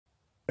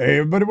Hey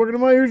everybody, welcome to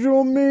My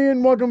Usual Me,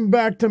 and welcome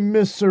back to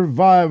Miss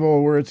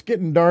Survival, where it's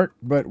getting dark,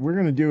 but we're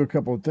going to do a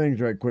couple of things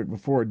right quick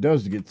before it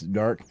does get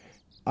dark.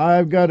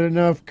 I've got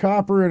enough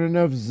copper and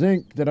enough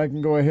zinc that I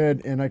can go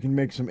ahead and I can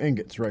make some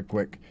ingots right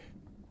quick.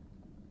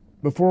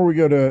 Before we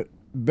go to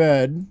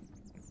bed,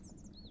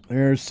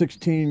 there's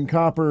 16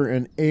 copper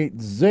and 8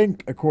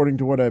 zinc, according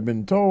to what I've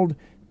been told.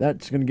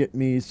 That's going to get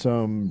me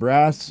some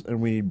brass, and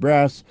we need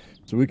brass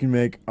so we can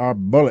make our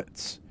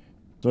bullets.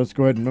 So let's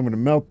go ahead and I'm going to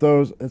melt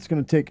those. It's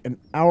going to take an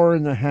hour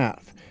and a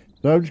half.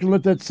 So I'm just going to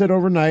let that sit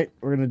overnight.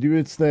 We're going to do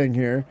its thing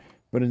here.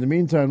 But in the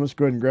meantime, let's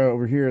go ahead and grab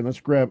over here and let's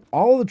grab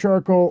all of the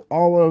charcoal,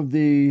 all of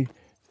the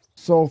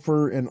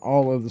sulfur, and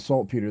all of the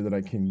saltpeter that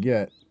I can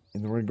get.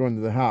 And then we're going to go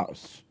into the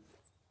house.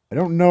 I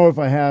don't know if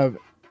I have...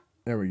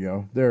 There we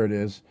go. There it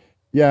is.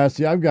 Yeah,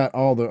 see, I've got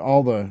all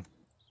the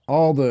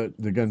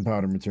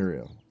gunpowder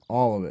material.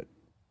 All of it.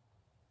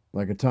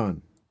 Like a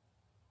ton.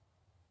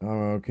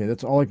 Okay,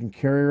 that's all I can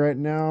carry right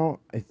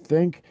now, I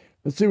think.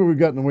 Let's see what we've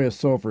got in the way of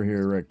sulfur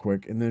here right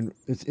quick. And then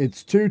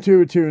it's 2,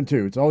 2, 2, and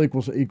 2. It's all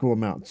equal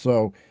amounts,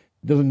 so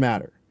it doesn't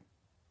matter.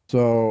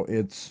 So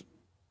it's...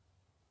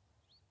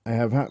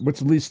 What's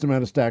the least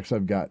amount of stacks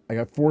I've got? I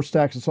got 4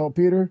 stacks of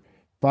saltpeter,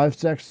 5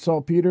 stacks of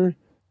saltpeter.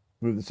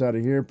 Move this out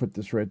of here, put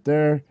this right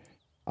there.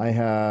 I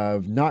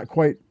have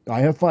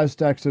 5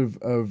 stacks of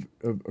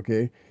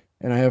okay.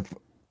 And I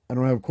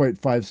don't have quite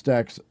 5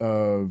 stacks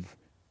of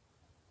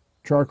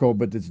charcoal,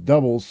 but it's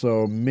double,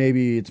 so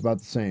maybe it's about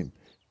the same.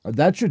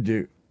 That should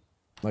do.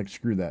 Like,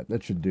 screw that.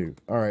 That should do.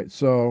 All right,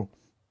 so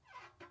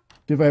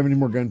see if I have any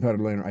more gunpowder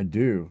laying around. I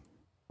do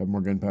have more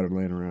gunpowder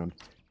laying around.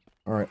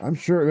 All right, I'm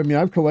sure. I mean,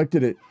 I've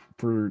collected it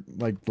for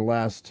like the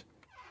last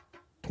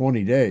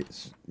 20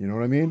 days. You know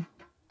what I mean?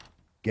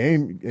 I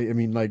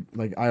mean, like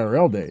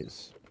IRL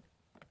days.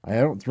 I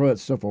don't throw that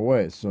stuff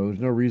away, so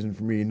there's no reason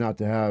for me not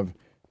to have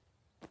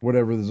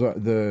whatever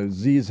the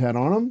Z's had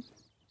on them.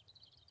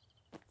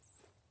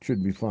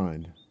 Should be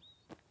fine.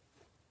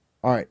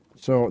 All right,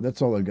 so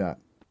that's all I got.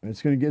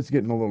 It's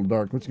getting a little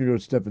dark. Let's go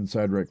step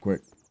inside right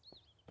quick.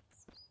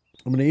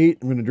 I'm gonna eat.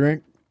 I'm gonna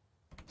drink.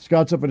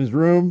 Scott's up in his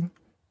room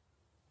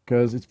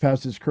because it's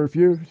past his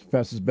curfew. It's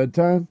past his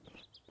bedtime.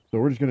 So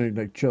we're just gonna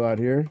like chill out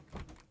here.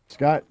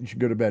 Scott, you should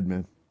go to bed,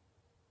 man.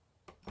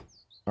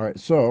 All right,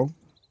 so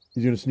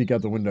he's gonna sneak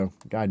out the window.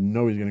 God,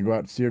 no, he's gonna go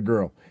out to see a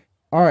girl.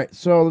 All right,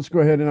 so let's go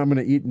ahead and I'm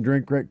gonna eat and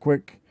drink right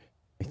quick.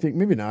 I think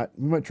maybe not.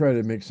 We might try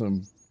to make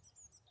some.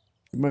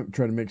 We might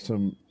try to make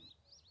some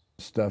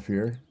stuff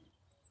here.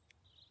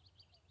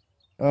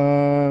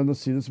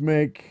 Let's see. Let's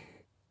make,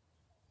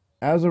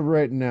 as of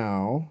right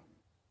now,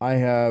 I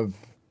have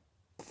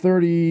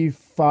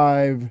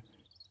 35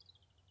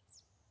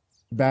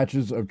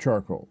 batches of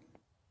charcoal.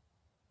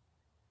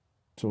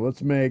 So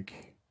let's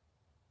make,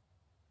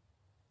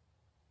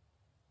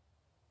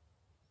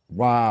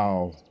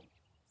 wow.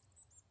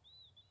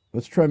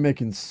 Let's try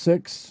making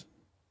 6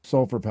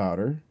 sulfur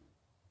powder,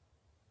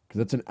 because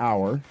that's an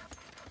hour.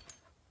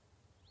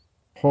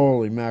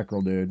 Holy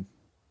mackerel, dude.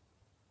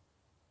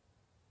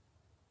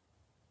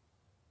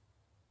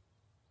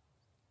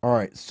 All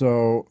right,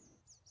 so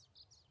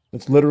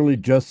that's literally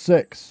just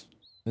 6.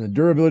 And the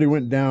durability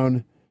went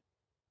down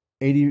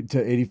 80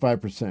 to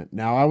 85%.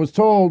 Now, I was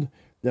told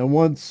that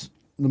once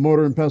the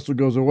mortar and pestle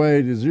goes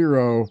away to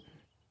 0,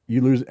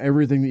 you lose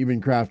everything that you've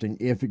been crafting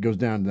if it goes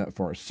down that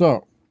far.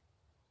 So,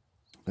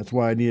 that's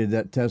why I needed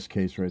that test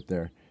case right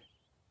there.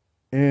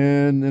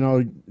 And then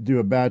I'll do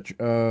a batch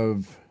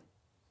of...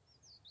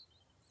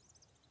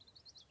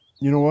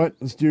 You know what?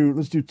 Let's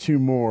do 2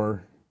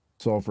 more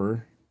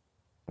sulfur.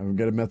 I've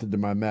got a method to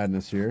my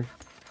madness here.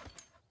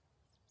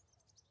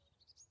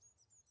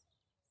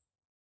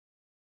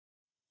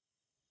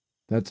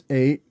 That's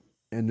 8.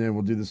 And then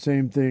we'll do the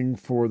same thing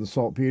for the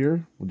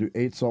saltpeter. We'll do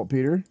 8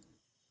 saltpeter.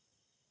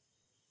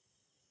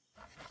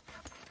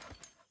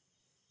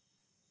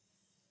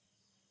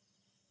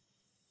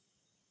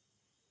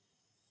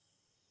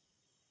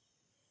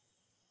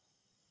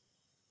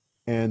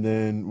 And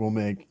then we'll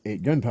make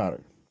 8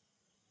 gunpowder.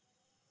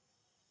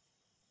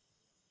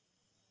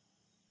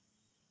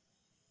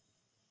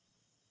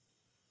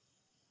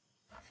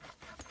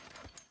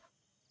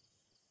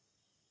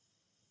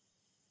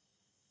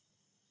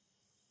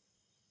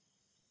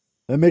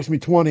 That makes me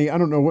 20. I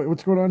don't know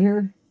what's going on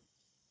here.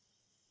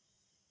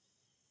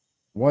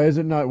 Why is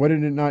it not? Why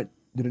did it not?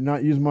 Did it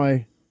not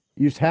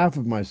use half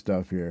of my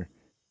stuff here?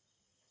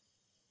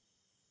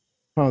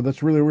 Oh,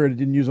 that's really weird. It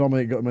didn't use all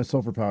my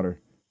sulfur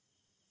powder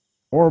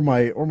or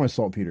my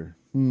saltpeter.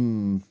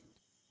 Well,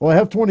 I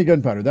have 20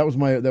 gunpowder. That was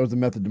the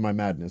method to my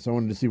madness. I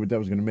wanted to see what that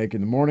was going to make in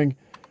the morning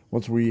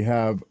once we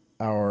have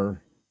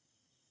our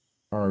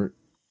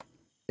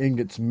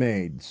ingots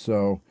made.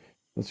 So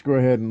let's go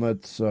ahead and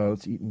let's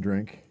eat and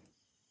drink.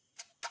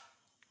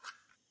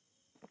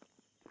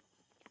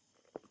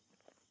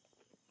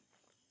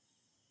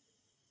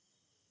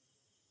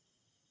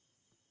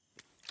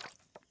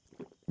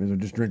 I'll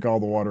just drink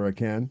all the water I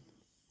can.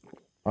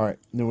 All right,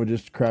 then we'll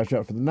just crash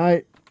out for the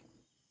night.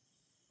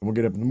 And we'll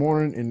get up in the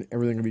morning, and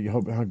everything will be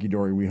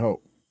hunky-dory, we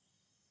hope.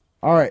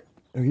 All right,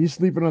 He's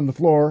sleeping on the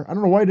floor. I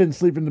don't know why he didn't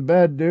sleep in the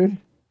bed, dude.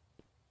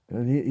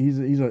 And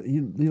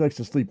he likes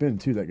to sleep in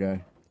too, that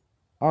guy.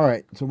 All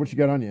right, so what you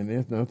got on you?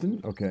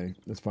 Nothing? Okay,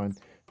 that's fine.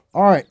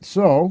 All right,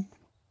 so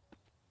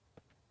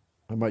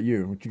how about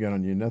you? What you got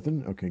on you?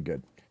 Nothing? Okay,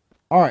 good.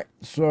 All right,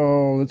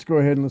 so let's go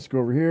ahead and let's go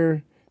over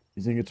here.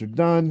 These ingots are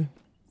done.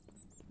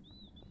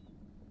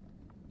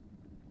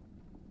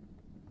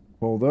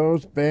 Pull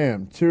those.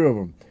 Bam, 2 of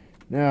them.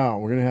 Now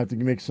we're gonna have to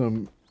make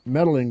some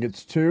metal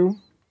ingots too.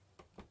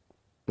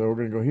 So we're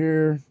gonna go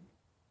here.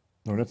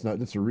 No, that's not.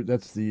 That's the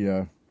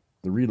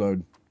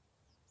reload.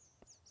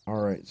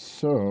 All right,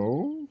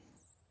 so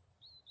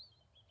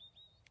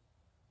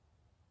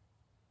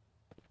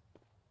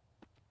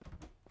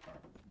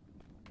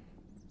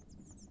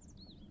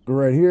go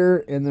right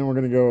here, and then we're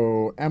gonna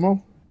go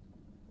ammo.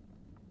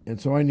 And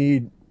so I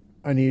need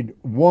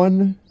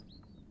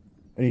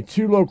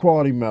 2 low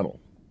quality metal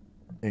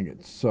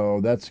ingots.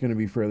 So that's gonna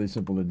be fairly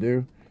simple to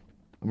do.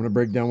 I'm gonna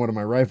break down one of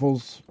my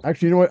rifles.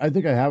 Actually, you know what? I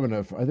think I have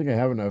enough. I think I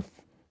have enough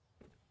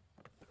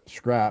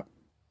scrap.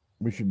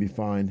 We should be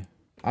fine.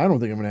 I don't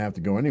think I'm gonna have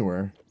to go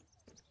anywhere.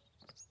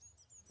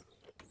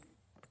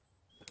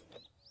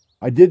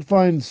 I did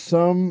find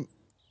some.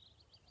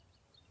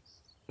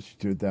 Let's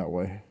do it that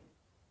way.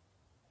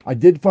 I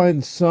did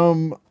find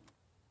some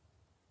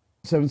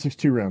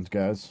 7.62 rounds,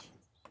 guys.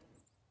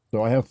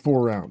 So I have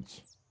 4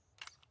 rounds.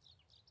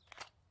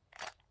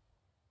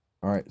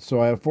 All right,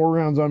 so I have 4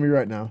 rounds on me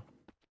right now.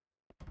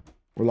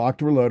 We're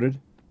locked, we're loaded.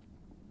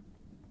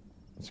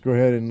 Let's go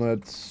ahead and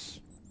let's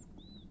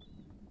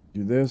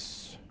do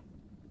this.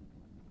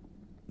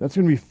 That's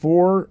going to be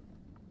 4.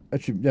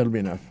 That'll be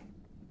enough.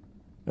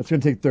 That's going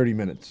to take 30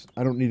 minutes.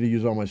 I don't need to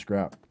use all my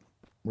scrap.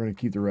 We're going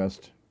to keep the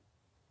rest.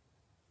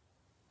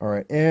 All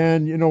right,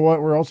 and you know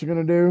what we're also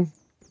going to do?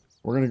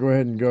 We're going to go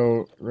ahead and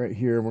go right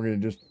here, and we're going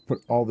to just put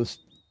all this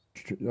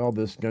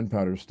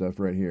gunpowder stuff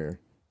right here.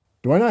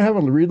 Do I not have a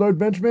reload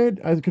bench made?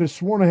 I could have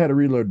sworn I had a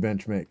reload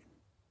bench made.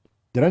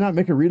 Did I not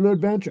make a reload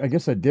bench? I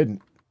guess I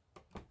didn't.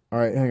 All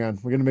right, hang on.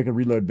 We're going to make a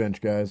reload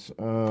bench, guys.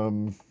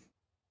 All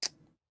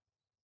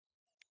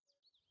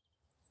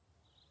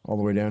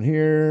the way down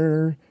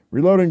here.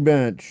 Reloading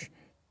bench.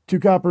 2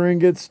 copper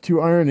ingots,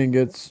 2 iron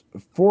ingots,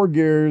 4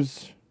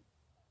 gears,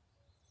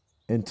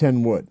 and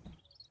 10 wood.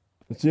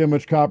 Let's see how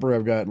much copper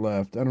I've got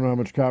left. I don't know how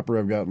much copper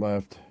I've got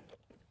left.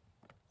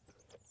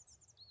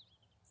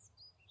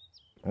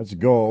 That's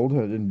gold.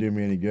 That didn't do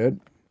me any good.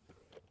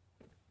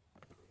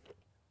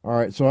 All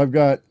right, so I've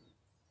got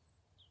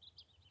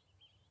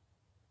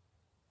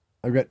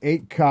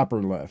 8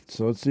 copper left.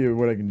 So let's see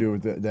what I can do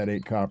with that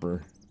 8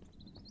 copper.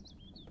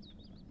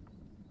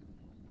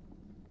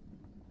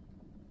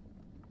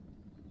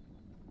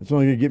 It's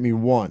only going to get me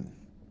 1.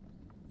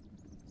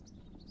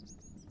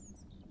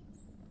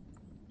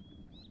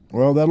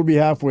 Well, that'll be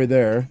halfway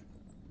there.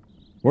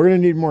 We're going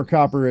to need more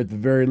copper at the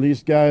very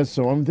least, guys.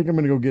 So I think I'm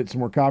going to go get some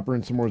more copper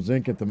and some more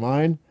zinc at the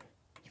mine.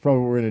 That's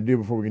probably what we're going to do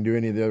before we can do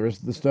any of the rest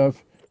of the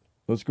stuff.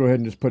 Let's go ahead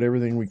and just put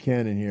everything we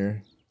can in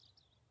here.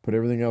 Put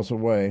everything else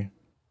away.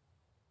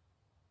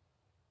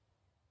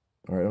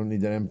 All right, I don't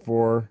need that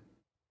M4.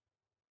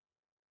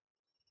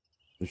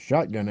 The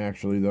shotgun,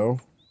 actually, though.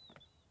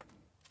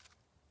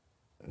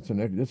 That's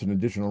an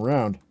additional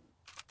round.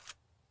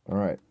 All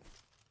right.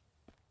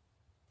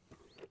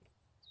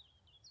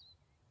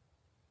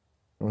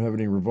 Don't have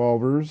any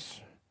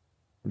revolvers.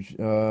 I'm just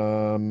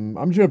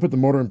gonna put the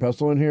mortar and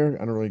pestle in here.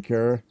 I don't really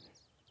care.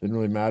 Didn't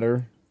really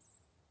matter.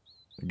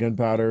 The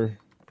gunpowder.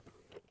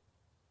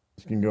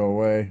 This can go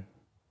away.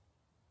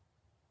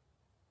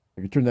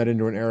 I could turn that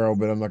into an arrow,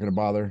 but I'm not gonna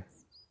bother.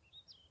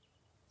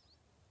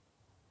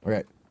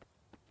 Okay.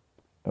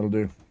 That'll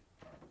do.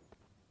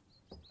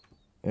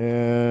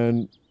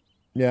 And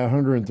yeah,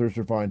 hunger and thirst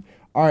are fine.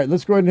 All right,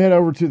 let's go ahead and head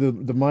over to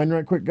the mine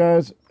right quick,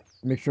 guys.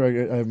 Make sure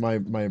I have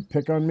my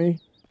pick on me.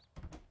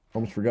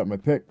 Almost forgot my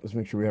pick. Let's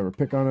make sure we have our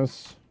pick on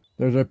us.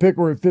 There's our pick.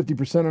 We're at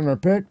 50% on our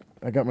pick.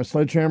 I got my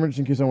sledgehammer just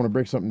in case I want to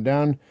break something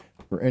down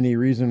for any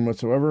reason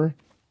whatsoever.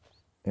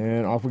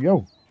 And off we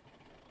go.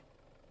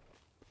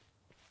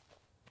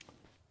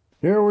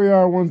 Here we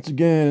are once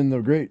again in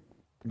the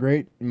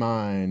great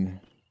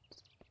mine.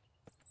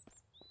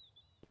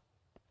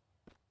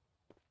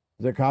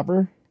 Is that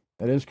copper?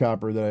 That is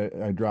copper that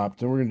I dropped.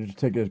 So we're going to just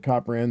take the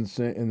copper and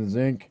the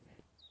zinc.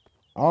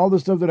 All the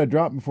stuff that I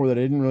dropped before that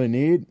I didn't really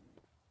need.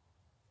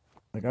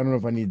 Like, I don't know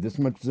if I need this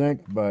much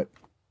zinc, but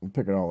we'll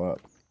pick it all up.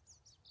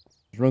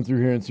 Just run through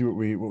here and see what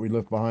we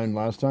left behind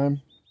last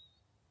time.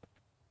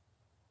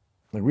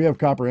 Like, we have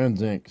copper and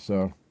zinc,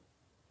 so.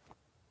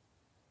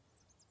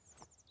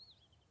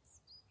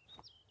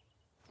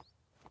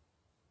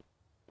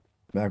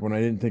 Back when I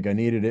didn't think I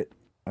needed it.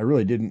 I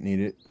really didn't need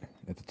it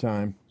at the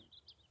time.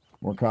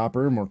 More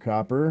copper, more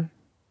copper.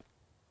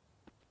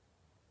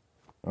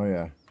 Oh,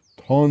 yeah.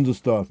 Tons of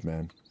stuff,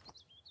 man.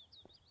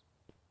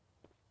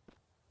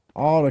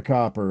 All the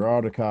copper,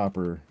 all the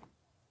copper.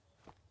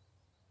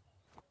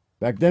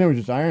 Back then it was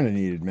just iron I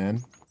needed,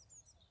 man.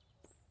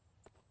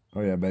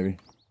 Oh yeah, baby.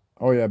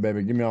 Oh yeah,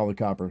 baby. Give me all the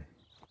copper.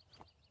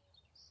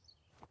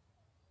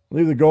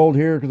 Leave the gold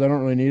here because I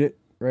don't really need it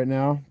right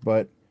now.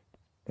 But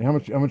and how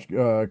much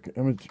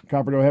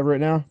copper do I have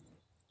right now?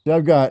 See,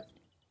 I've got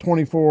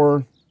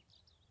 24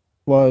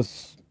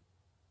 plus,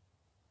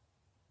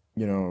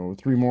 you know,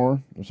 3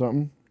 more or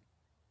something.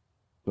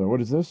 So what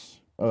is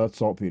this? Oh, that's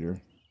saltpeter.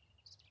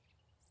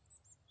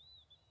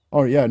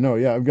 Oh yeah, no,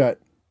 yeah, I've got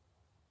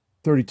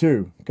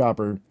 32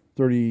 copper,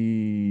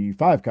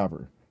 35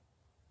 copper.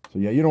 So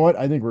yeah, you know what?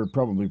 I think we're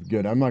probably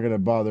good. I'm not gonna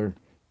bother.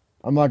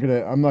 I'm not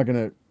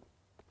gonna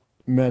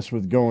mess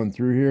with going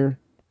through here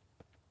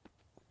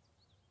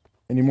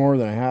any more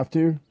than I have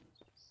to,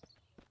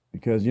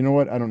 because you know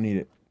what? I don't need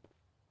it.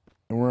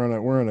 And we're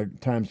on a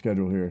time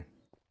schedule here.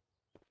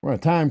 We're on a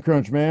time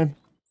crunch, man.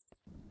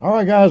 All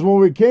right, guys. Well,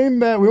 we came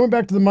back. We went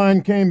back to the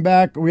mine. Came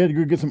back. We had to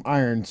go get some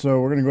iron. So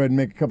we're gonna go ahead and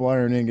make a couple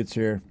iron ingots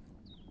here.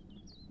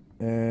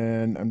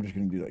 And I'm just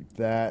gonna do like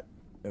that.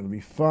 That'll be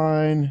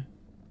fine.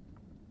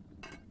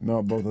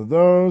 Melt both of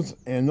those,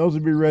 and those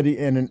will be ready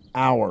in an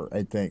hour,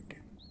 I think.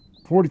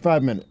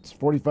 45 minutes.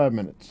 45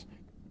 minutes.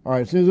 All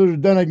right, as soon as those are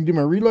done, I can do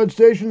my reload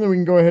station. Then we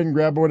can go ahead and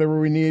grab whatever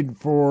we need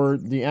for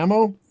the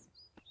ammo.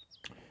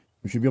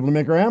 We should be able to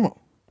make our ammo.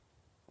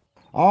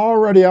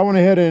 Alrighty, I went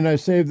ahead and I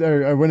saved.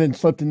 I went and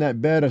slept in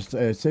that bed.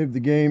 I saved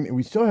the game, and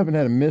we still haven't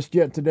had a mist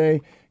yet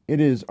today.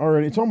 It's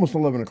almost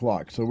 11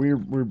 o'clock, so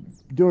we're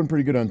doing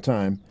pretty good on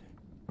time.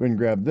 Go ahead and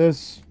grab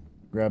this.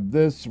 Grab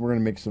this. We're gonna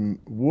make some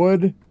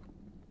wood.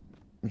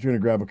 I'm just gonna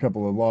grab a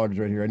couple of logs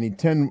right here. I need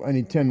 10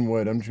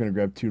 wood. I'm just gonna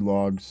grab 2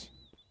 logs.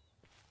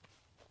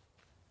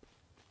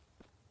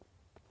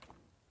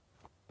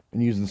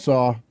 And use the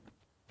saw.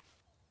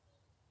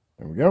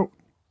 There we go.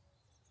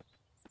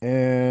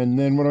 And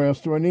then what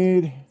else do I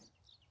need?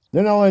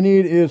 Then all I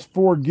need is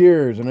 4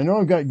 gears. And I know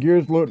I've got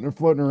gears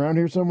floating around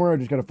here somewhere. I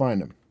just got to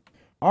find them.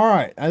 All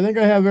right. I think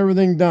I have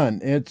everything done.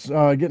 It's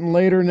getting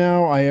later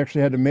now. I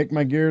actually had to make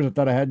my gears. I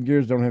thought I had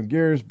gears. Don't have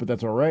gears, but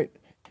that's all right.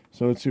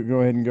 So let's go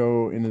ahead and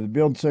go into the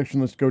build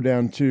section. Let's go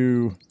down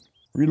to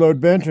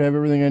reload bench. I have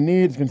everything I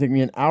need. It's going to take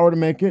me an hour to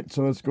make it.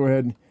 So let's go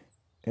ahead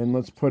and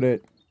let's put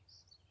it.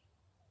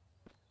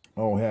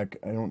 Oh, heck.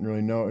 I don't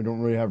really know. I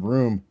don't really have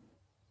room.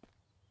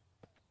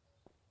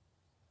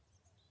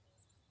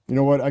 You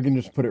know what? I can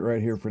just put it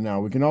right here for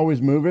now. We can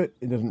always move it.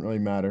 It doesn't really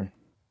matter.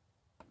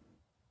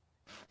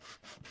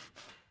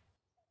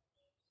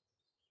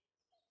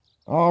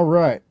 All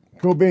right.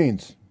 Cool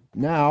beans.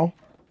 Now,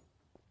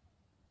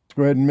 let's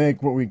go ahead and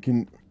make what we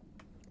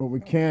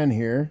can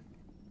here.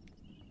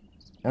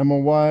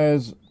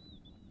 Ammo-wise,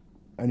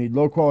 I need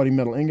low-quality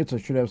metal ingots. I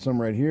should have some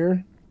right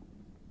here.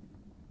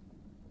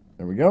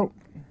 There we go.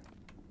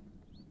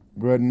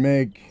 Go ahead and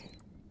make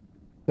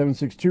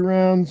 7.62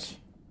 rounds.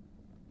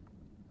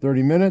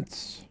 30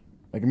 minutes.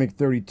 I can make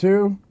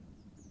 32.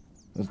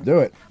 Let's do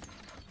it.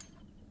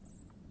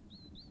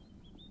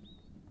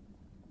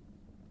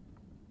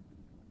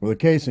 Well, the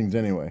casings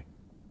anyway.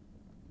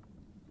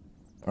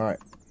 All right.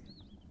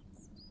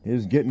 It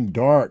is getting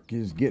dark. It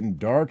is getting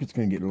dark. It's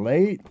going to get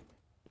late.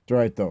 It's all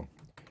right, though.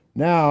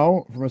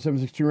 Now, for my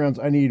 7.62 rounds,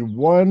 I need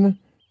 1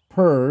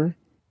 per.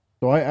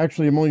 So I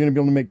actually am only going to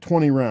be able to make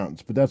 20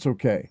 rounds, but that's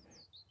okay.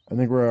 I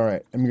think we're all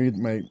right. I'm going to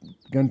get my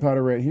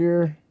gunpowder right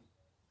here.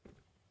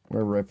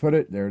 Wherever I put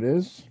it, there it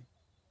is.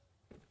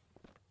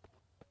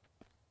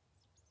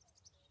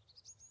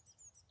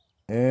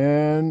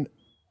 And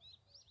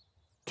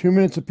 2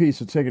 minutes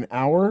apiece. It'll take an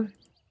hour.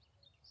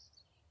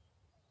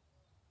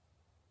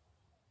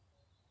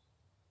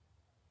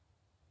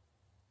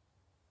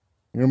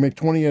 You're going to make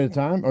 20 at a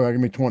time? Oh, I can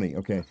make 20.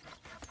 Okay.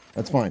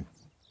 That's fine.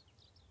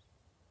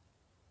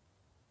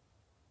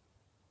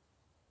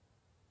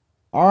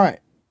 All right.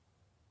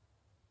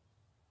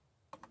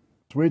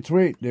 Sweet,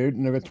 sweet, dude.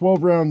 And I've got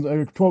 12 rounds, I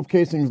have 12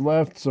 casings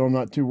left, so I'm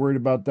not too worried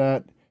about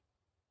that.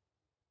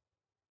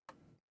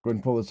 Go ahead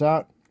and pull this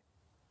out.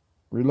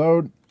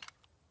 Reload.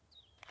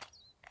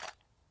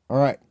 All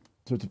right.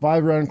 So it's a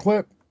 5-round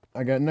clip.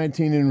 I got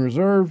 19 in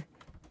reserve.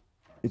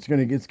 It's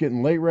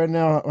getting late right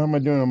now. How am I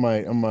doing on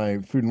my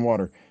food and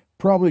water?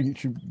 Probably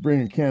should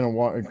bring a can of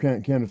water,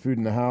 can of food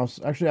in the house.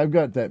 Actually, I've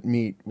got that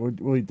meat.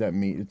 We'll eat that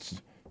meat.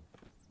 It's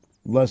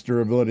less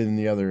durability than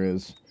the other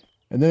is.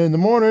 And then in the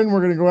morning, we're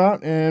going to go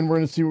out and we're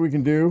going to see what we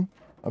can do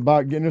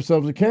about getting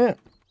ourselves a camp.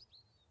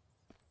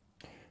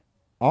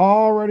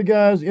 Alrighty,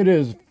 guys, it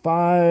is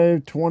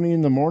 5:20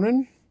 in the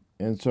morning.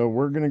 And so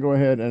we're going to go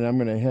ahead and I'm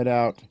going to head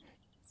out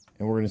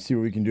and we're going to see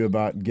what we can do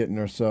about getting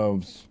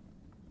ourselves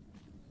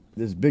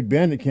this big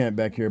bandit camp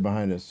back here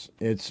behind us.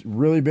 It's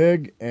really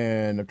big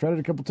and I've tried it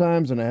a couple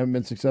times and I haven't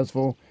been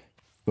successful.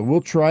 So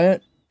we'll try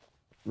it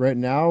right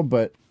now,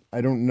 but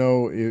I don't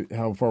know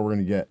how far we're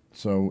going to get.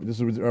 So this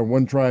is our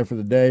 1 try for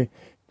the day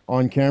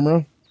on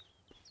camera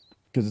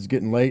because it's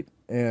getting late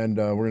and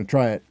we're going to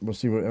try it. We'll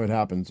see what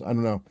happens. I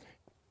don't know.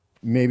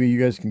 Maybe you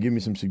guys can give me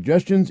some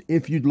suggestions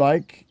if you'd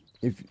like,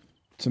 if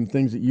some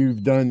things that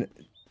you've done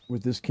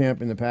with this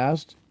camp in the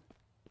past.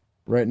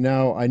 Right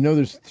now, I know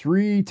there's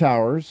 3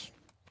 towers.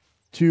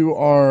 2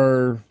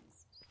 are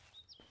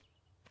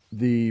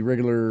the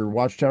regular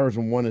watchtowers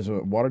and 1 is a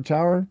water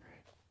tower.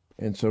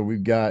 And so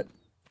we've got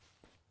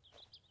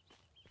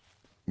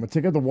I'm going to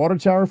take out the water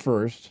tower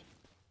first.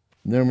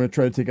 And then I'm going to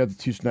try to take out the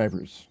 2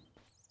 snipers.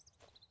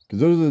 Because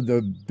those are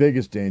the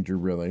biggest danger,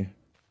 really.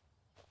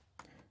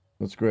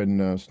 Let's go ahead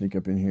and sneak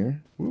up in here.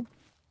 Whoop.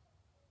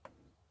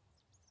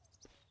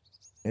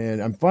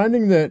 And I'm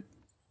finding that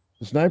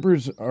the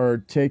snipers are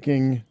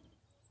taking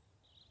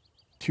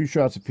 2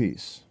 shots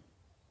apiece.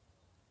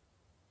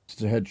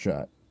 It's a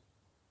headshot.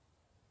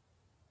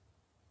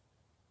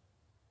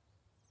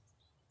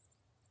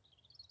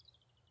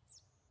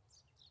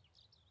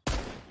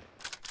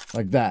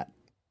 Like that.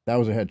 That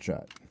was a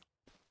headshot.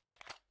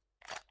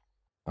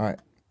 Alright.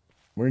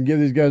 We're going to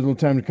give these guys a little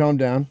time to calm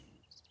down.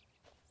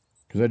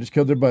 Because I just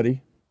killed their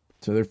buddy.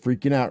 So they're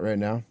freaking out right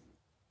now.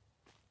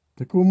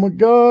 Like, oh my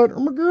god.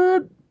 Oh my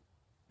god.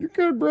 You're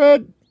good,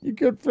 Brad. You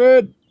good,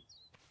 Fred.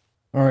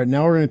 Alright,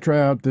 now we're going to try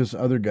out this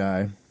other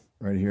guy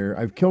right here.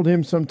 I've killed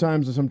him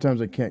sometimes, and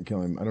sometimes I can't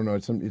kill him. I don't know.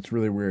 It's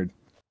really weird.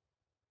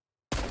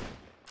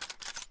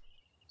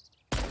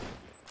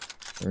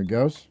 There he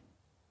goes.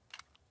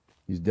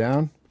 He's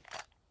down.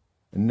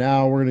 And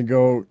now we're going to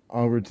go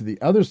over to the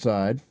other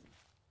side.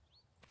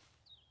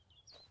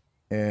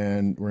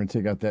 And we're going to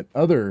take out the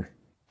other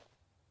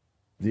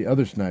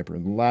sniper,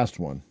 the last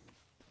one.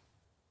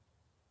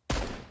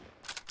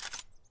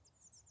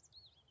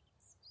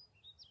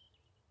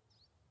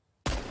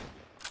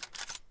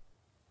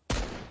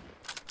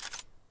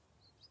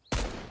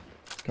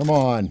 Come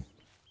on.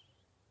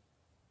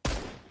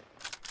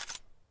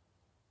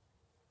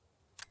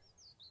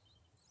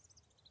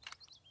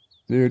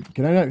 Dude,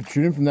 can I not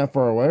shoot him from that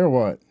far away or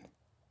what?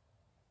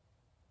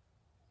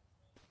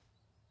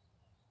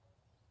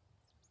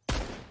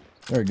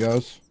 There he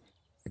goes.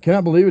 I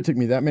cannot believe it took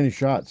me that many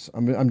shots.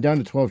 I'm down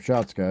to 12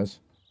 shots, guys.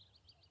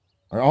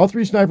 All right, all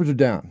 3 snipers are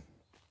down.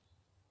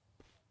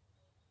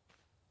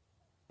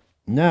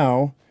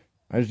 Now,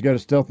 I just got to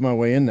stealth my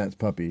way in that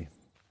puppy.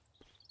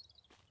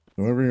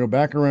 So we're going to go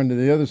back around to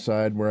the other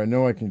side where I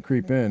know I can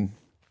creep in.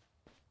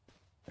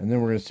 And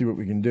then we're going to see what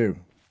we can do.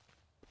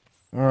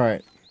 All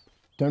right.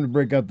 Time to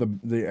break out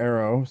the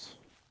arrows.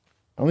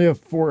 I only have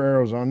 4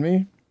 arrows on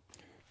me.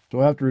 So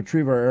we'll have to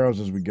retrieve our arrows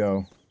as we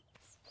go.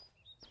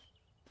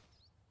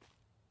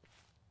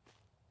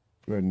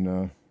 Go ahead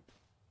and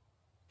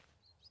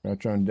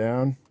crouch on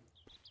down.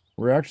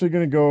 We're actually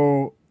going to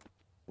go...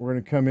 We're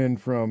going to come in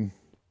from...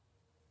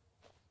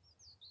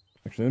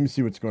 Actually, let me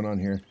see what's going on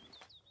here.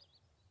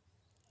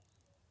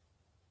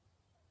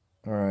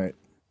 Alright.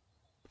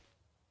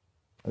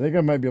 I think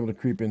I might be able to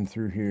creep in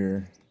through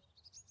here.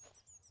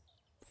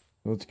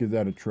 Let's give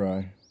that a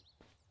try.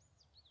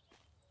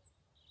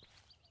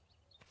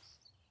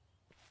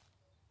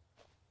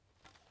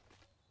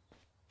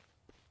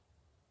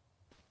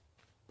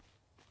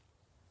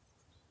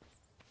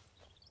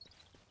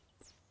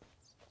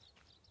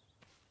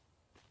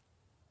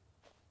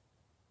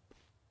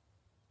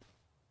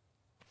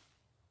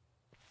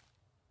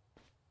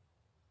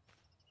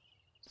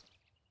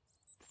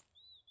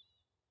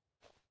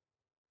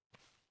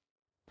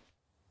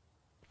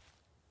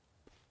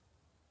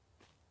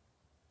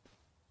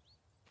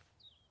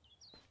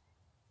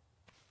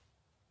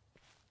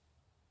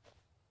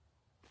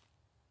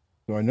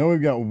 So I know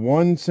we've got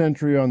 1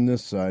 sentry on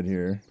this side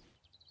here.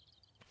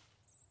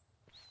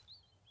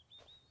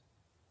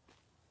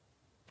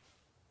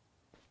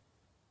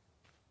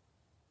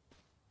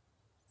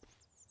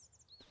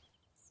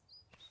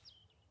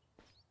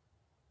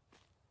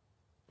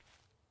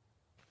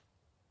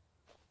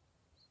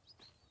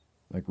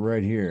 Like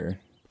right here.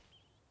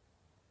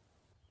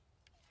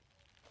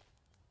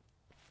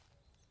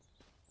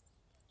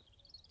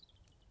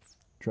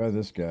 Try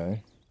this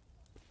guy.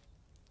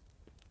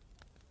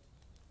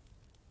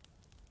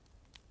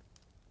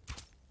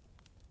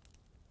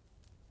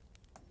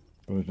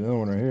 Oh, there's another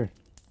one right here.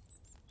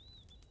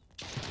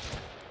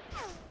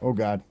 Oh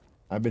god,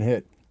 I've been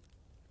hit.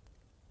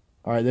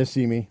 Alright, they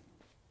see me.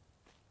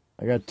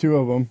 I got 2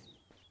 of them.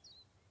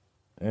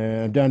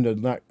 And I'm down to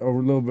not over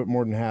a little bit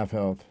more than half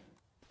health.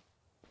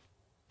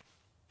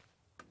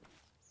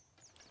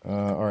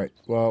 Alright,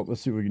 well,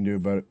 let's see what we can do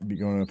about it. Be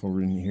going up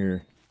over in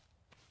here.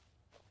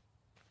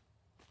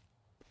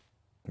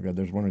 Oh god,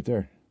 there's one right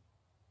there.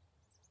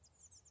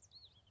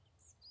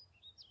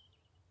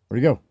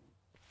 Where'd he go?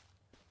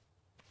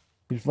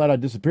 He just flat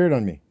out disappeared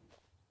on me.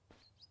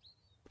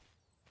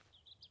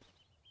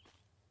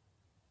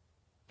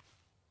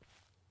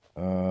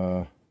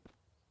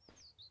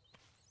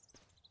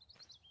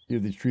 See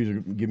if these trees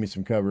will give me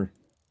some cover.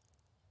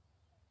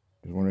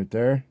 There's one right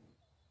there.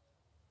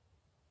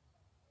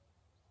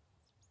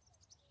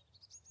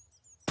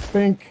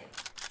 Pink.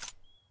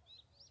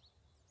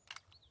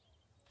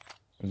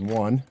 There's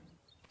one.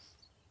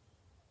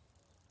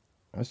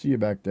 I see you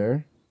back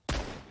there.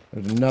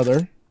 There's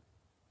another.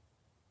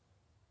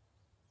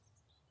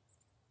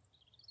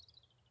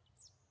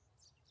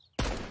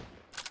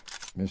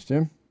 Missed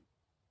him.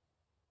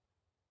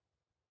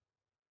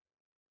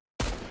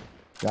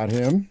 Got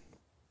him.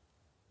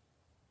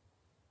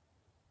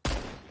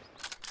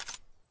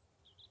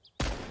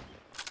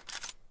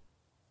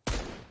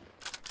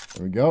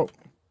 There we go.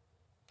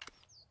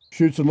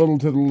 Shoots a little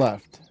to the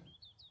left.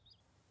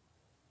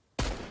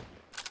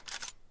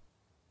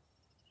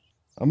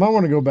 I might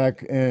want to go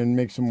back and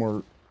make some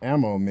more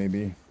ammo,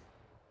 maybe.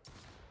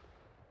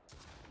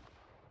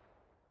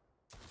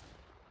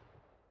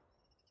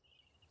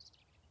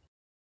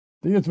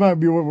 I think this might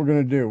be what we're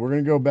going to do. We're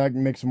going to go back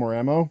and make some more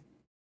ammo.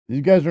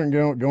 These guys aren't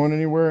going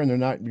anywhere, and they're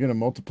not going to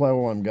multiply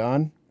while I'm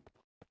gone.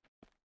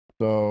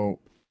 So,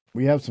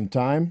 we have some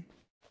time.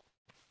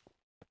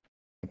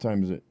 What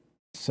time is it?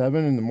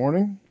 7 in the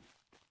morning?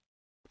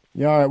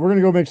 Yeah, all right, we're going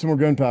to go make some more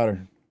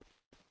gunpowder.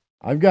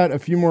 I've got a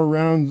few more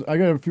rounds. I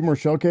got a few more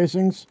shell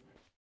casings.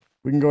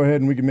 We can go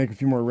ahead and we can make a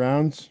few more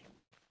rounds.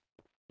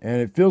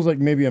 And it feels like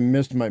maybe a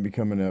mist might be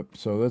coming up.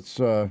 So let's,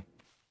 I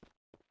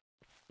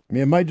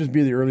mean, it might just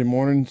be the early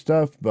morning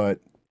stuff, but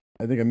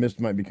I think a mist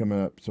might be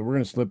coming up. So we're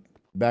going to slip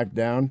back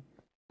down.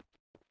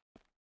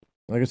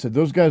 Like I said,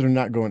 those guys are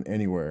not going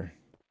anywhere.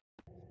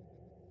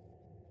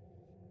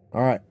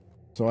 All right.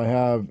 So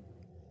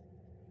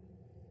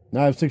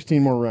now I have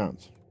 16 more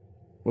rounds.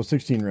 Well,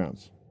 16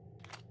 rounds.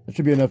 That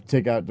should be enough to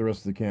take out the rest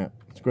of the camp.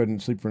 Let's go ahead and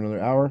sleep for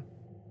another hour.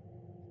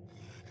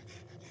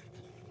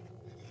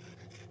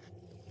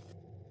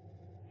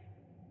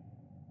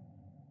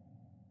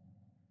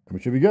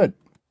 We should be good.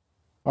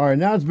 All right,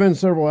 now it's been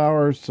several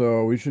hours,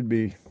 so we should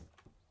be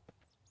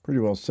pretty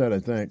well set, I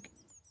think.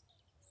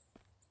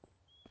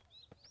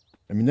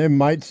 I mean, they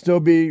might still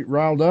be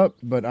riled up,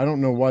 but I don't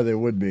know why they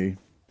would be.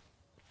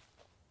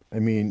 I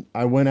mean,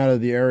 I went out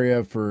of the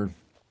area for,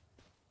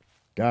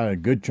 God, a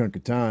good chunk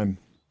of time.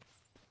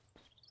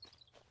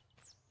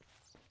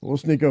 We'll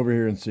sneak over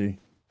here and see.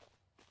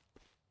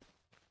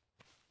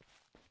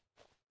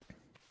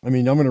 I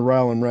mean, I'm going to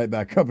rile them right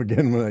back up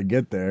again when I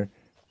get there,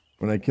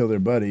 when I kill their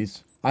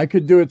buddies. I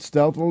could do it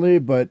stealthily,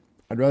 but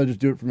I'd rather just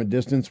do it from a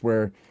distance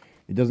where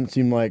it doesn't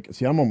seem like...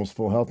 See, I'm almost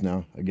full health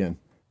now, again.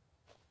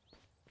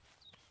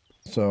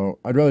 So,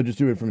 I'd rather just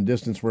do it from a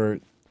distance where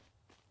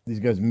these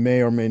guys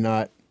may or may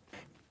not...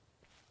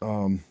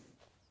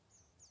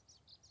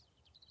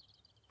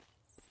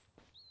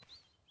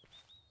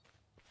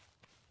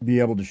 be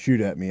able to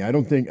shoot at me. I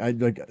don't think...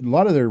 like a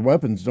lot of their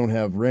weapons don't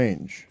have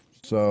range.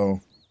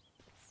 So...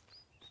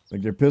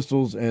 like their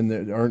pistols and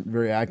they aren't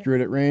very accurate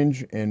at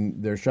range,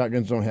 and their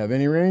shotguns don't have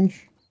any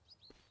range.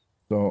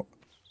 So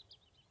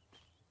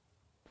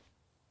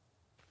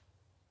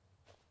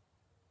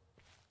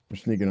we're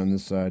sneaking on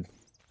this side.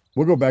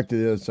 We'll go back to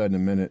the other side in a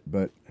minute,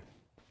 but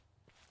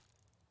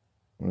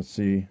I want to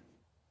see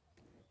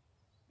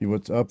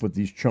what's up with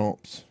these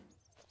chomps.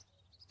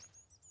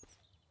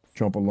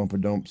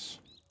 Chompa-lumpa-dumps.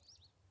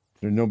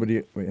 There's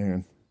nobody... Wait, hang on.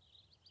 Is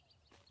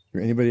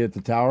there anybody at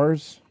the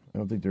towers? I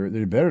don't think there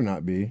better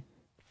not be.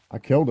 I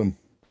killed him.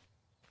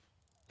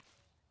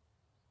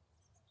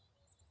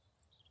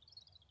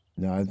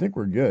 No, I think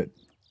we're good.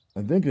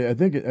 I think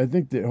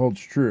that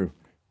holds true.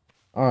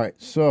 All right,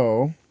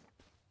 so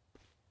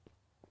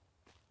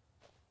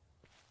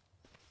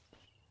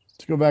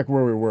let's go back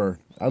where we were.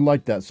 I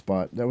like that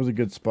spot. That was a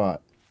good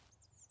spot.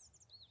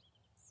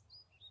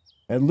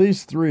 At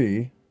least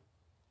 3.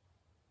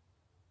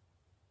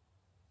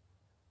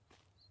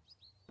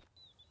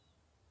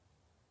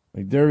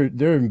 Like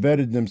they're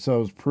embedded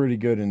themselves pretty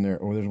good in there.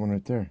 Oh, there's one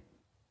right there.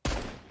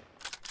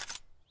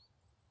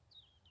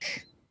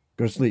 Shh.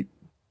 Go to sleep.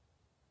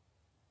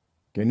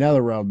 Okay, now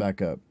they're riled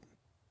back up.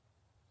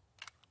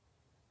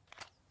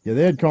 Yeah,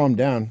 they had calmed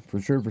down, for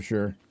sure, for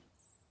sure.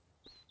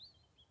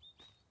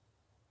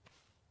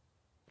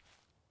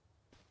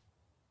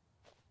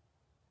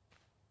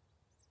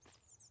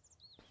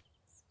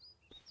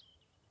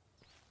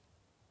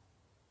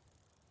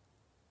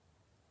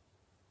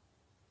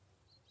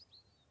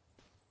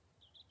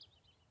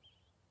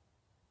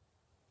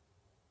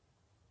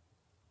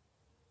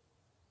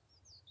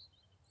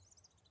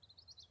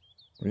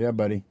 Yeah,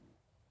 buddy.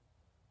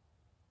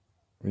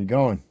 Where you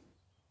going?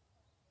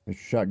 Mr.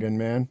 Shotgun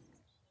Man?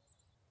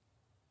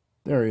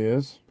 There he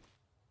is.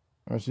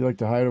 Oh, so you like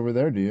to hide over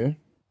there, do you?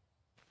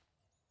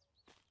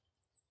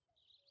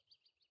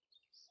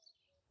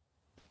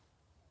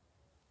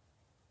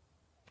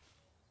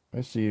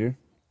 I see you.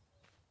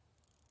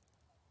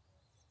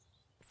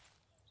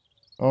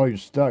 Oh, you're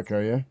stuck,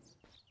 are you?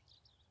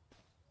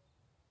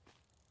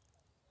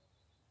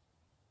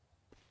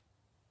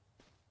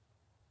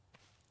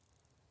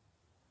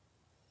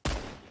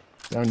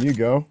 Down you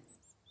go.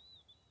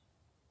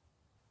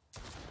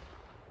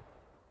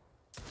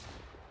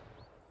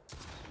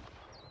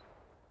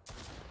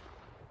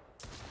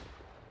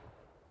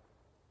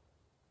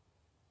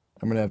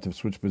 I'm going to have to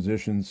switch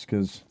positions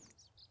because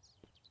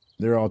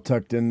they're all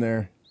tucked in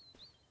there.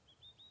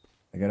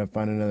 I got to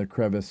find another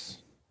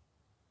crevice.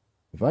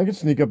 If I could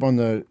sneak up on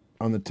the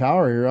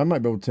tower here, I might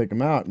be able to take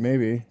them out,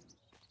 maybe.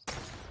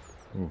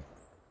 Ooh.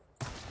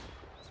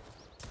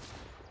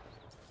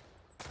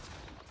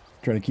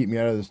 Trying to keep me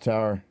out of this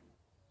tower.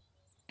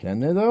 Can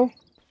they, though?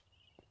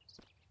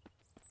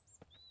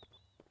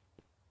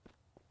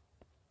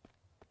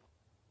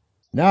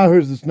 Now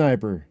who's the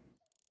sniper?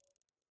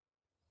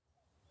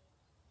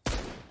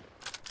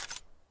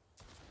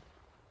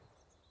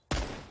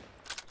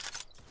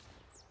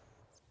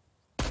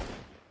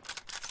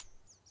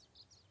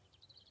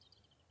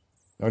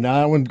 Oh,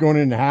 now that one's going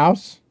in the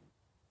house?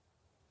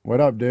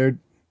 What up, dude?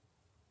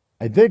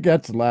 I think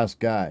that's the last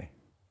guy.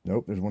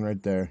 Nope, there's one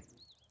right there.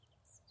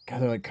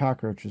 God, they're like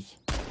cockroaches.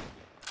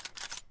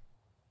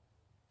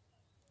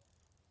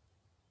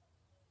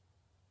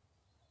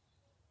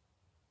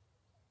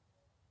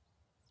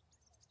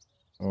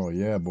 Oh,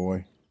 yeah,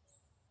 boy.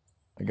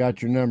 I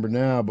got your number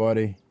now,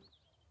 buddy.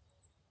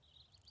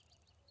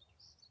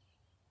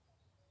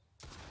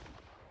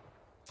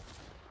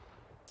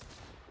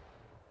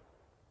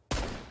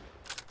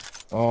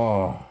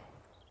 Oh.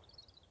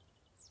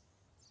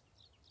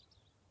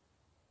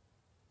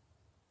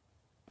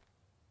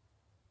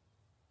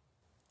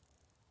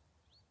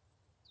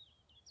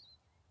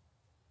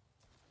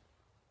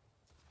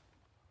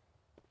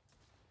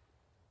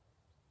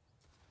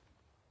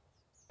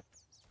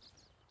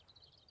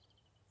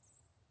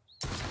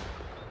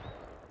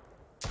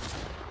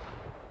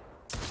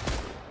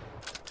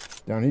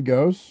 Down he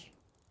goes.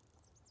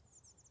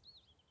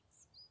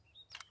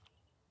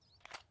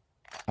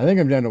 I think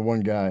I'm down to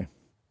one guy.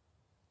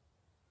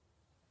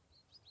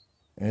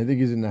 And I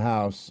think he's in the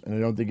house, and I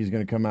don't think he's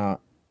going to come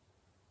out.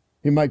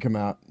 He might come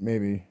out,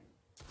 maybe.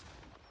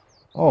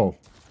 Oh.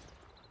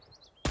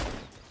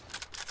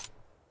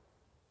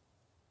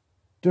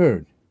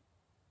 Dude.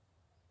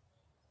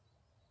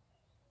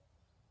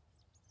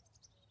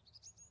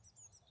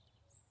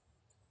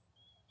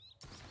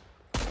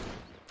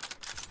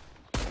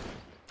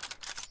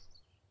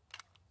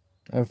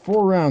 I have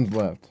 4 rounds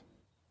left.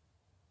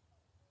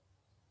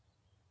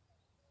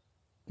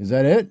 Is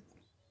that it?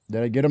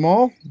 Did I get them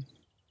all?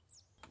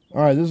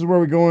 All right, this is where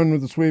we go in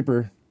with the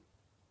sweeper.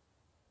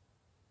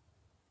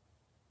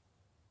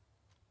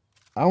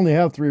 I only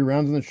have 3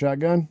 rounds in the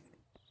shotgun.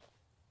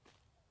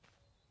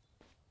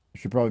 I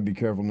should probably be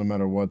careful no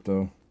matter what,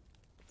 though.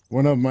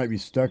 One of them might be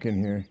stuck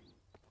in here.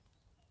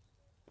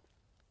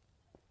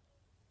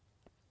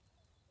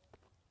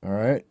 All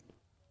right,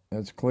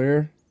 that's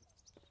clear.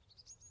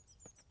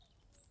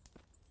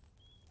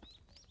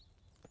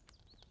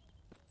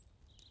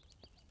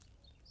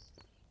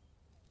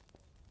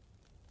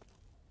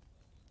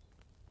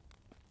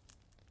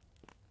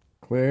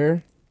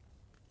 Clear.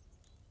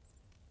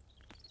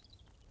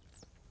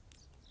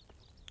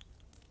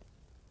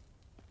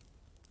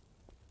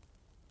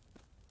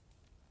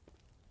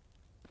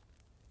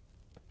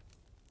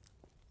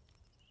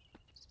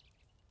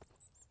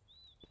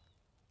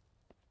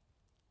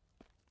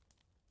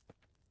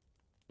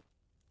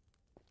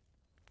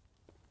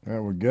 All right,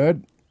 we're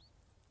good.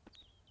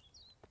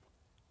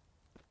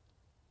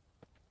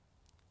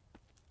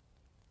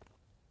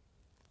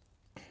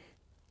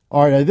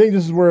 All right, I think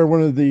this is where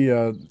one of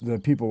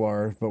the people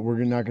are, but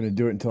we're not going to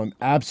do it until I'm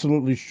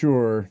absolutely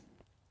sure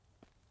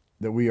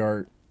that we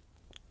are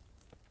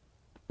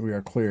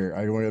clear.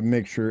 I want to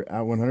make sure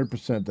at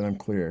 100% that I'm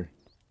clear.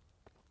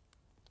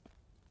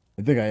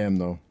 I think I am,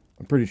 though.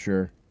 I'm pretty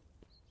sure.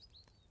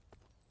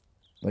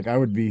 Like, I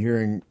would be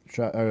hearing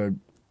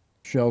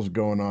shells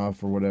going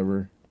off or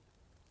whatever.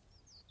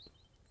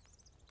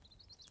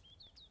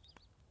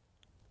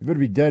 You better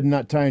be dead and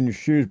not tying your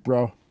shoes,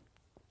 bro.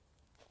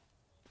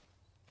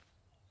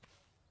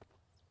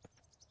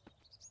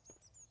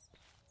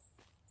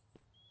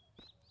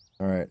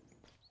 All right.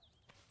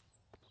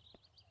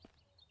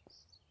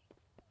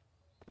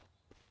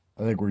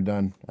 I think we're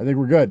done. I think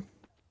we're good.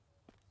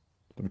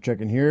 We're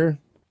checking here.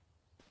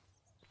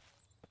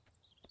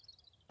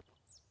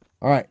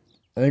 All right.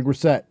 I think we're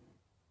set,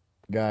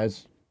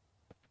 guys.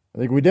 I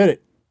think we did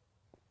it.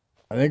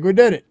 I think we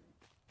did it.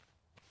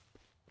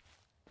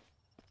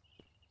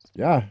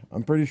 Yeah,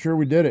 I'm pretty sure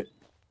we did it.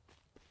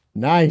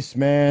 Nice,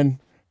 man.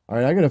 All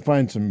right, I got to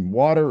find some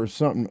water or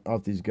something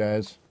off these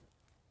guys.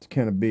 It's a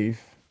can of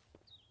beef.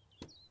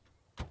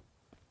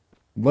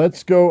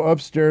 Let's go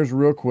upstairs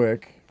real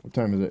quick. What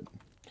time is it?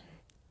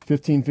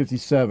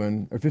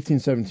 15:57 or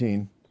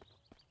 15:17.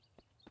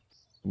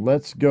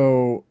 Let's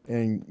go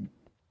and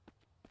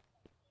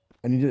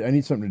I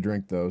need something to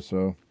drink though,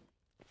 so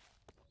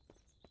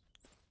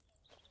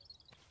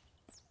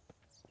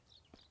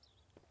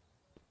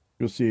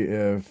you'll see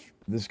if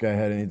this guy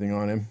had anything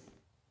on him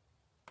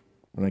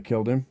when I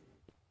killed him.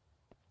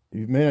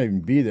 He may not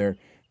even be there.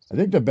 I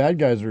think the bad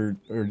guys have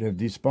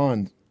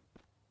despawned.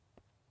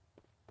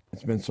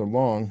 It's been so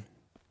long.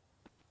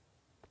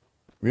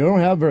 We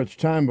don't have much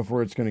time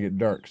before it's going to get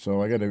dark,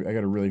 so I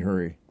gotta really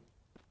hurry.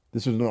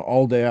 This is an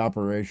all-day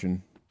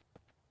operation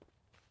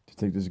to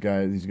take these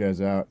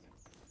guys out.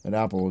 That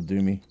apple will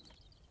do me.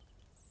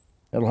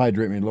 That'll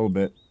hydrate me a little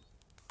bit.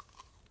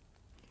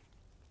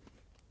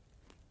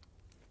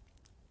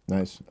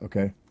 Nice.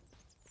 Okay.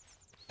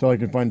 Until I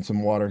can find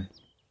some water.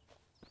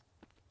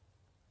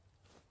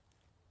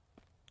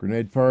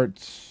 Grenade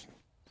parts.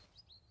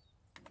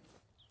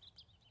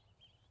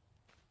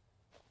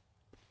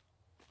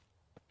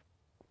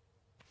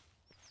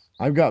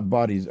 I've got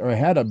bodies, or I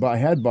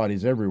had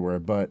bodies everywhere,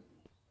 but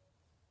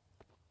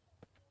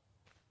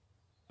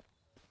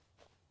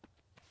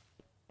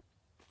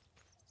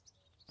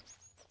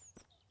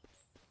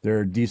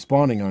they're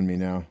despawning on me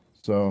now.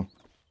 So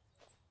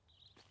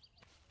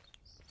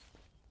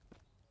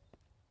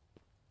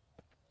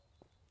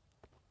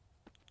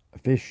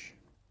fish.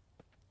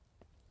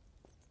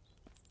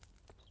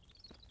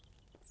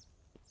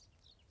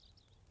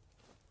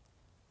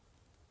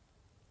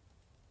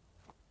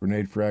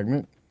 Grenade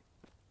fragment.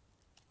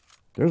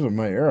 There's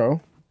my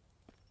arrow.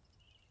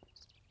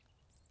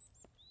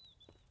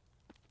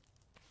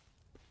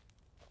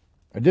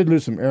 I did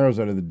lose some arrows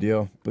out of the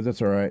deal, but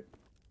that's all right.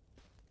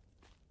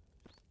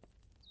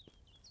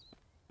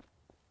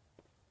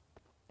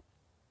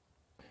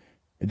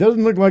 It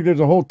doesn't look like there's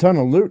a whole ton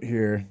of loot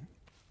here,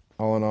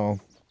 all in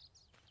all.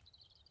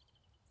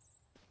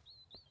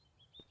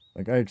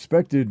 Like, I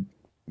expected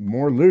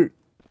more loot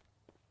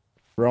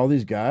for all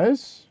these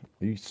guys.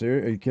 Are you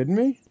serious? Are you kidding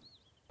me?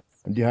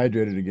 I'm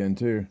dehydrated again,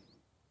 too.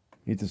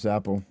 Eat this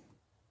apple.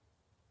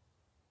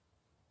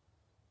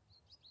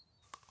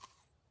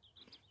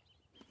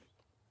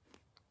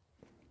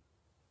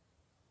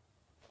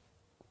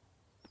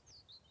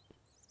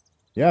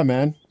 Yeah,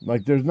 man.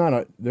 Like, there's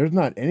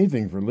not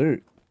anything for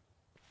loot.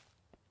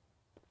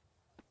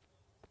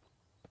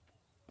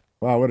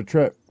 Wow, what a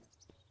trip.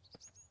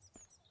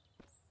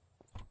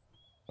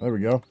 There we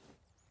go.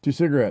 2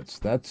 cigarettes.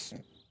 That's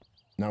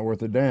not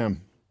worth a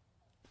damn.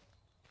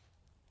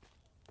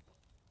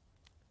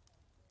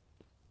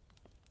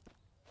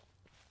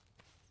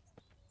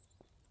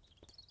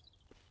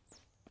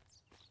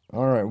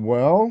 All right,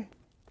 well,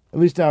 at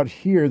least out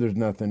here there's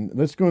nothing.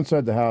 Let's go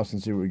inside the house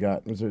and see what we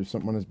got. Was there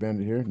something on this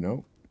bandit here?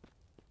 No.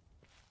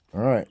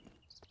 All right.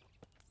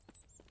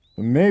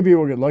 So maybe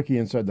we'll get lucky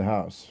inside the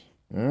house.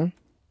 Huh?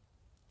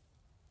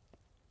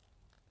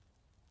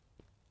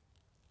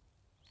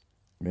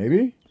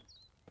 Maybe?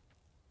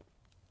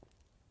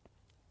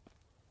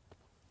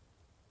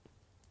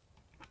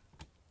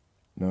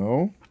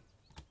 No.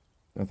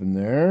 Nothing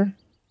there.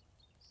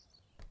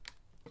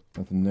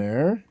 Nothing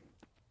there.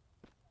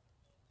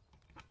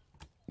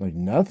 Like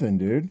nothing,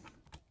 dude.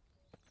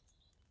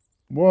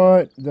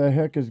 What the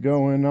heck is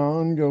going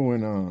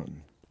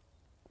on?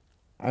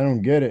 I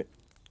don't get it.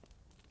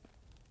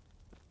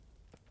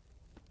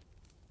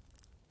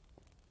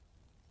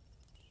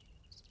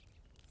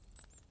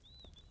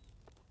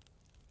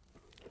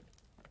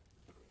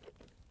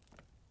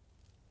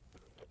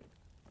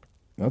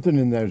 Nothing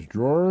in those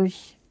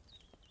drawers.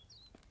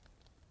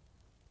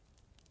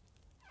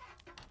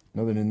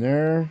 Nothing in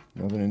there.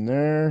 Nothing in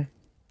there.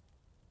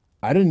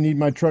 I didn't need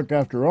my truck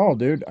after all,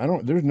 dude.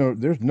 There's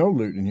no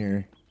loot in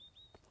here.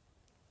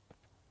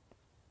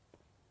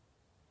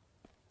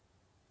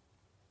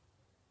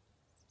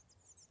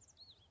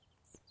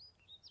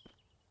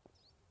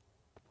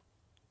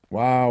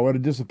 Wow, what a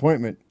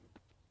disappointment.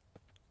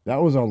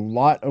 That was a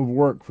lot of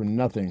work for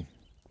nothing.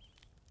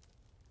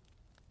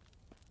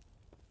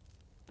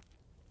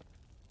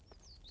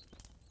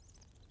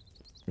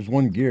 There's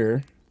one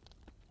gear.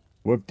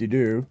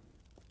 Whoop-de-doo.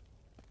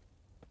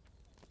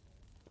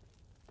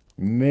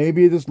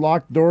 Maybe this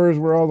locked door is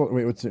where all the...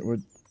 Wait, what's it? What,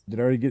 did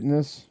I already get in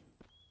this?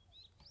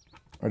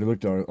 I already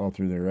looked all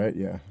through there, right?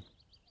 Yeah.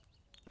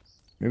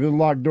 Maybe the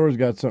locked door's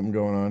got something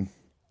going on.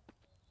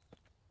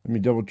 Let me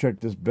double check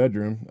this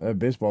bedroom. A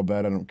baseball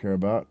bat I don't care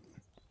about.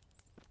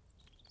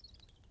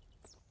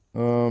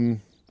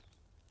 What's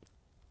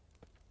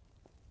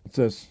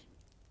this?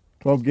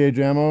 12 gauge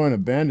ammo and a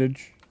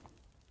bandage.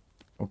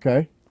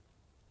 Okay.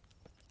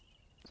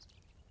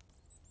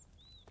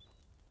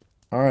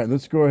 All right,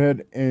 let's go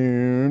ahead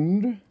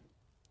and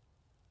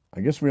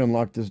I guess we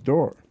unlock this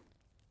door.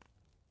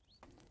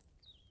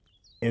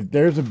 If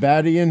there's a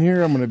baddie in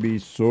here, I'm going to be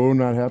so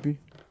not happy.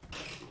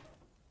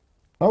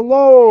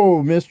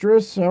 Hello,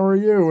 mistress. How are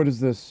you? What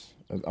is this?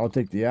 I'll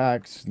take the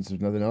axe since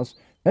there's nothing else.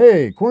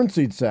 Hey, corn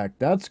seed sack.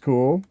 That's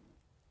cool.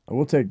 I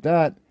will take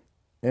that.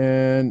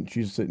 And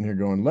she's sitting here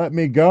going, let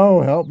me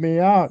go. Help me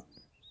out.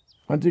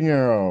 Hunting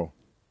arrow.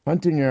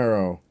 Hunting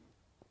arrow.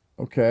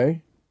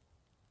 Okay.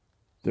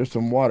 There's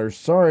some water.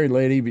 Sorry,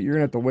 lady, but you're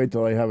going to have to wait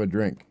till I have a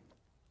drink.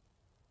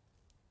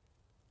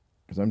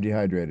 Because I'm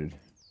dehydrated.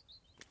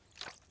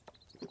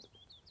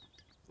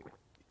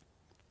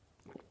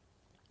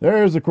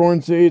 There's the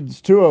corn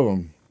seeds. 2 of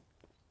them.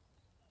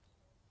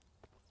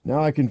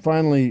 Now I can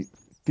finally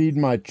feed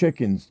my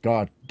chickens.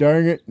 God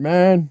dang it,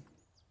 man.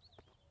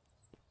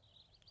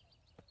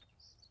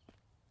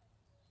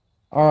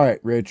 All right,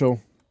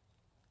 Rachel.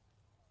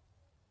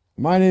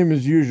 My name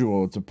is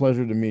Usual. It's a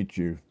pleasure to meet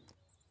you.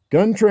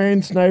 Gun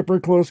trained,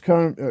 sniper, close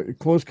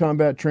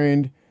combat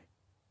trained.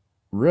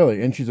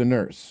 Really? And she's a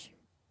nurse.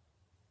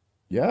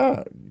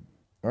 Yeah.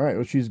 All right.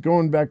 Well, she's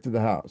going back to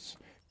the house.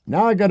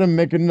 Now I got to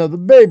make another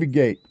baby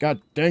gate.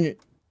 God dang it.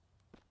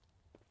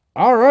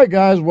 All right,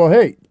 guys. Well,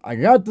 hey, I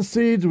got the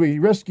seeds. We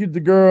rescued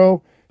the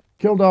girl,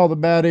 killed all the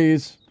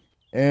baddies.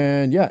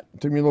 And yeah,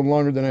 it took me a little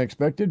longer than I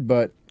expected,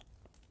 but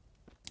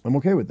I'm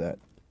okay with that.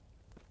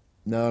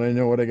 Now that I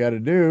know what I got to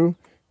do,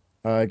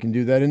 I can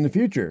do that in the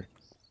future.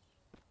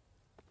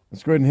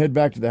 Let's go ahead and head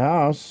back to the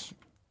house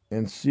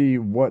and see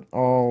what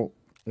all...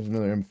 There's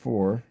another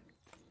M4.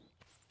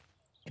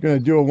 I'm going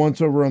to do a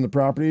once-over on the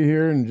property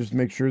here and just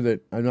make sure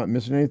that I'm not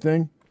missing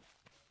anything.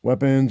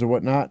 Weapons or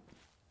whatnot.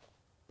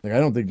 Like, I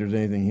don't think there's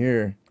anything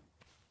here.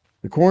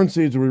 The corn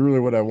seeds were really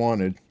what I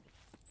wanted.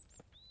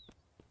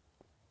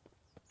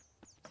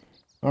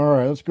 All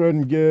right, let's go ahead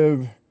and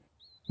give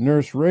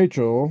Nurse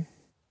Rachel.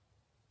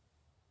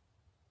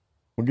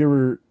 We'll give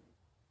her,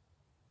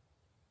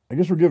 I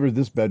guess we'll give her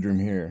this bedroom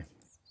here.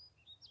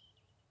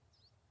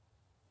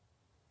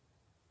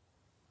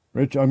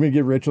 Rachel, I'm going to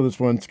give Rachel this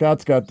one.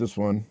 Scott's got this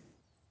one.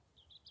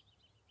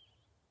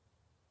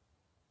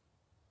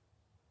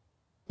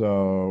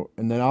 So,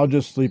 and then I'll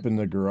just sleep in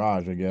the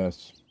garage, I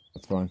guess.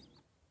 That's fine.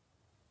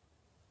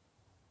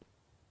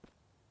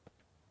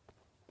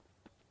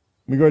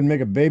 Let me go ahead and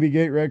make a baby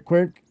gate right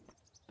quick.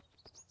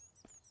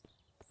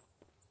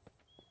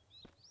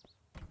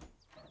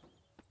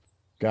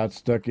 Got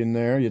stuck in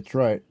there. That's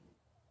right.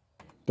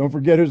 Don't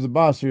forget who's the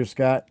boss here,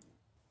 Scott.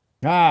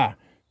 Ah,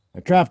 I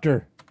trapped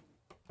her.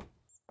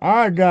 All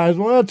right, guys.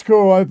 Well, that's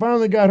cool. I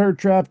finally got her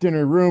trapped in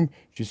her room.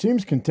 She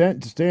seems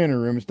content to stay in her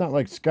room. It's not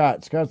like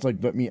Scott. Scott's like,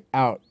 let me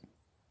out.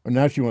 Oh,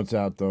 now she wants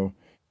out, though.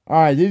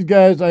 All right, these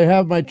guys, I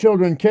have my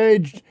children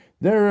caged.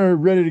 They're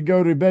ready to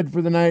go to bed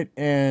for the night,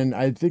 and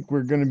I think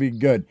we're going to be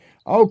good.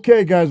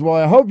 Okay, guys, well,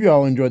 I hope you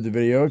all enjoyed the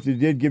video. If you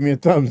did, give me a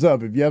thumbs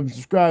up. If you haven't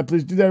subscribed,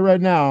 please do that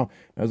right now.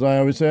 As I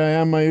always say, I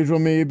am my usual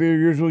me, be your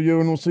usual you,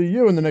 and we'll see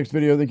you in the next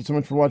video. Thank you so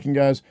much for watching,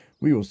 guys.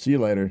 We will see you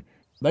later.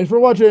 Thanks for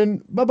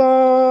watching.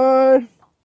 Bye-bye.